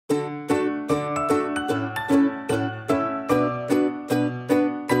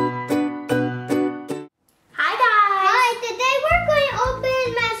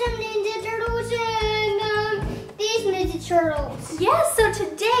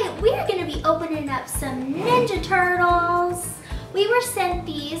up some Ninja Turtles. We were sent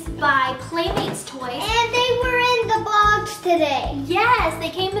these by Playmates toys. And they were in the box today. Yes,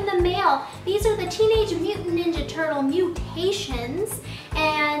 they came in the mail. These are the Teenage Mutant Ninja Turtle Mutations.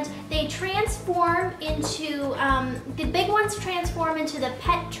 And they transform into, the big ones transform into the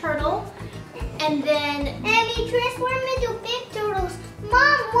pet turtle. And then... And they transform into big turtles.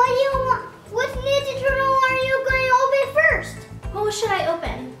 Mom, what do you want? What Ninja Turtle are you going to open first? Who should I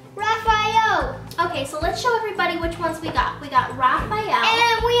open? Raphael. Okay, so let's show everybody which ones we got. We got Raphael.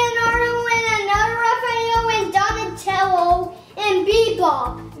 And Leonardo and another Raphael and Donatello and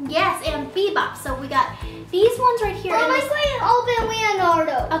Bebop. Yes, and Bebop. So we got these ones right here. Mom, I'm going to open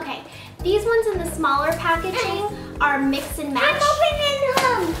Leonardo. Okay, these ones in the smaller packaging are mix and match. I'm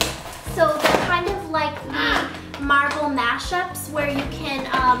opening them. So they're kind of like the Marvel mashups where you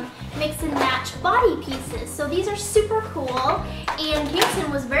can mix and match body pieces. So these are super cool. And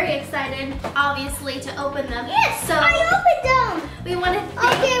Kingston was very excited, obviously, to open them. Yes, so I opened them. We want to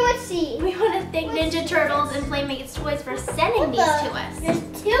thank, okay, let's see. We want to thank Ninja Turtles and Playmates Toys for sending these to us. There's 2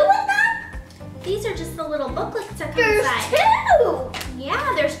 of them? These are just the little booklets that come There's inside. 2.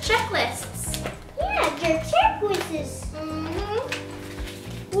 Yeah, there's checklists. Yeah, they're checklists.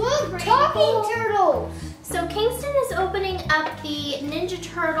 Look, Pretty talking cool. turtles. So Kingston is opening up the Ninja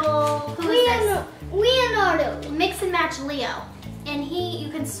Turtle, who is this? Leonardo. Mix and match Leo. And you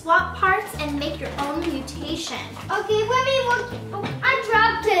can swap parts and make your own mutation. Okay, let me look. Oh, I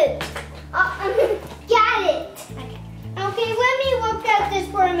dropped it. Got it. Okay. Okay, let me look at this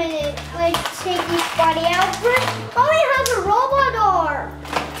for a minute. Let's take each body out first. Oh, it has a robot arm.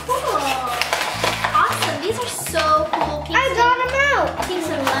 Cool. Awesome. These are so cool. Kingston, I got them out.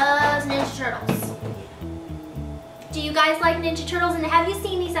 Kingston loves Ninja Turtles. Do you guys like Ninja Turtles? And have you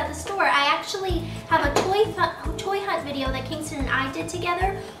seen these at the store? I actually have a toy hunt video that Kingston and I did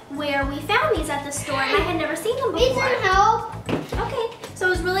together where we found these at the store and I had never seen them before. Need some help? Okay, so I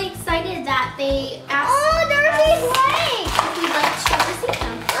was really excited that they asked Oh, there's his leg. if we'd like to receive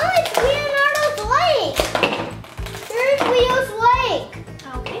them. Oh, it's Leonardo's leg. There's Leo's leg.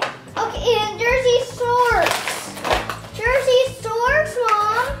 Okay. Okay, and there's his swords. There's his swords,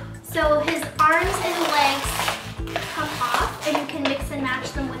 Mom. So his arms and legs come off and you can mix and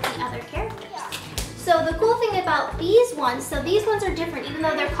match them with the other characters. Yeah. So the cool thing about these ones, so these ones are different, even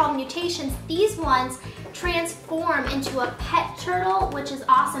though they're called mutations, these ones transform into a pet turtle, which is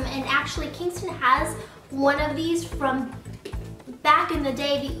awesome. And actually Kingston has one of these from back in the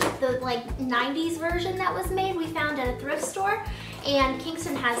day, the like 90s version that was made, we found at a thrift store. And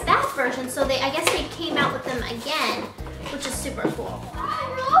Kingston has that version, so I guess they came out with them again, which is super cool.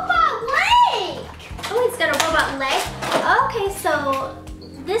 Robot leg. Oh, he's got a robot leg. Okay, so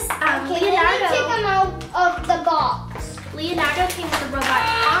this Okay, let me take them out of the box. Leonardo came with a robot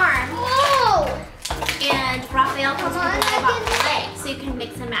arm, Whoa! and Raphael comes with a robot leg, so you can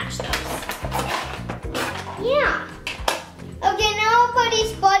mix and match those. Yeah. Okay, now I'll put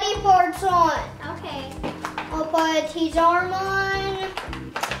his body parts on. Okay. I'll put his arm on.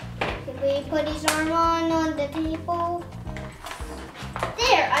 Can we put his arm on the table?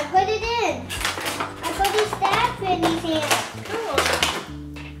 There, I put it in. I put his staff in his hand. Cool.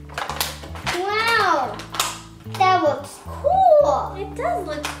 Wow. That looks cool. It does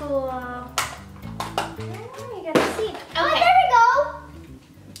look cool. Oh, you gotta see. Okay. Oh, there we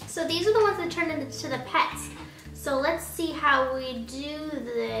go. So these are the ones that turn into the pets. So let's see how we do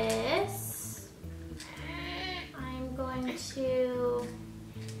this. I'm going to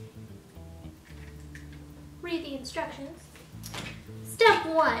read the instructions. Step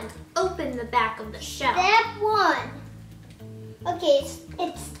 1, open the back of the shell. Step 1. Okay,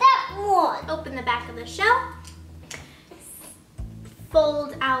 it's step 1. Open the back of the shell.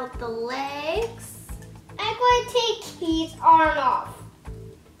 Fold out the legs. I'm going to take his arm off.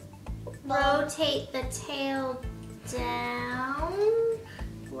 Rotate the tail down.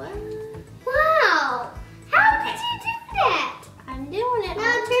 What? Wow. How did you do that? I'm doing it.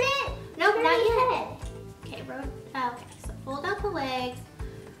 Now turn it. Nope, turn not his yet. head. Okay, okay, so fold out the legs.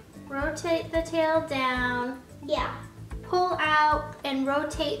 Rotate the tail down. Yeah. Pull out and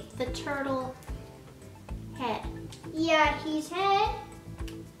rotate the turtle head. Yeah, his head.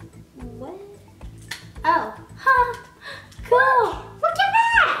 What? Oh, huh. Cool. Look at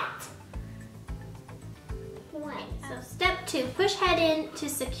that. Okay, so step 2, push head in to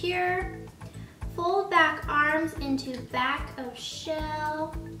secure. Fold back arms into back of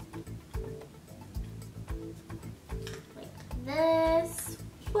shell. Like this.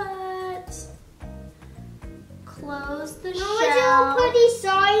 What? Close the shell. Would you put his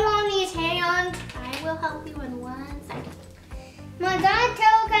side on his hand? I will help you in 1 second. My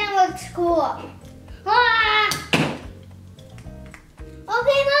Donatello kind of looks cool.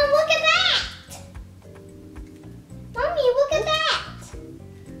 Okay, Mom, look at that. Mommy, look at that.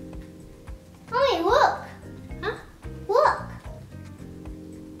 Mommy, look. Huh? Look.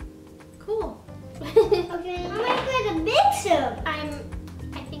 Cool. Okay, I'm gonna mix them.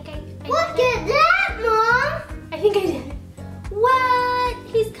 I think I Look did at that, Mom. I think I did it. What?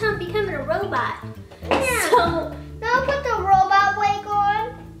 He's becoming a robot. Yeah. So Now put the robot wig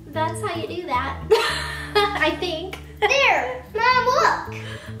on. that's how you do that. I think. There, Mom, look.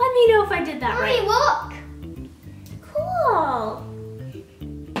 Let me know if I did that Mommy, right. look. Cool.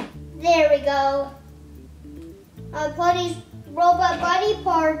 There we go. I'll put these robot body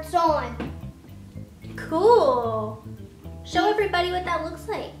parts on. Cool. Show everybody what that looks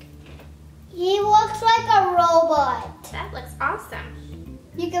like. He looks like a robot. That looks awesome.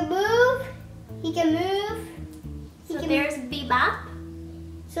 You can move. He can move. So there's Bebop.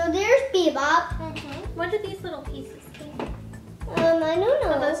 So there's Bebop. What are these little pieces? I don't know.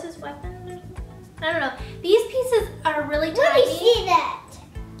 Are those his weapons or something? I don't know. These pieces are really Let tiny. me see that.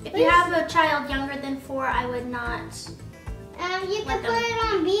 If you have a child younger than 4, I would not You Let can them put it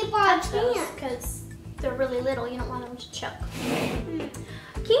on Bebop's touch those hand. because they're really little. You don't want them to choke.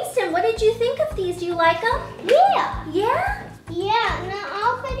 Kingston, what did you think of these? Do you like them? Yeah. Yeah? Yeah. Now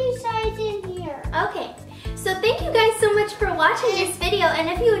I'll put these sides in here. Okay. So thank you guys so much for watching this video. And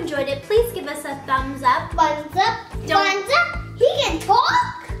if you enjoyed it, please give us a thumbs up. Thumbs up. Don't- Thumbs up. He can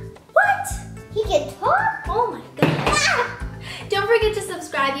talk. What? He can talk. Oh my goodness. Don't forget to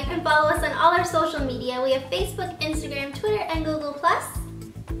subscribe. You can follow us on all our social media. We have Facebook, Instagram, Twitter, and Google+.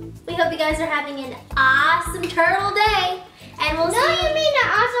 We hope you guys are having an awesome turtle day. And we'll No, see you mean an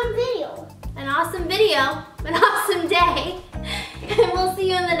awesome video. an awesome video, an awesome day. And we'll see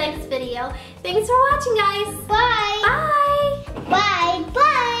you in the next video. Thanks for watching, guys. Bye.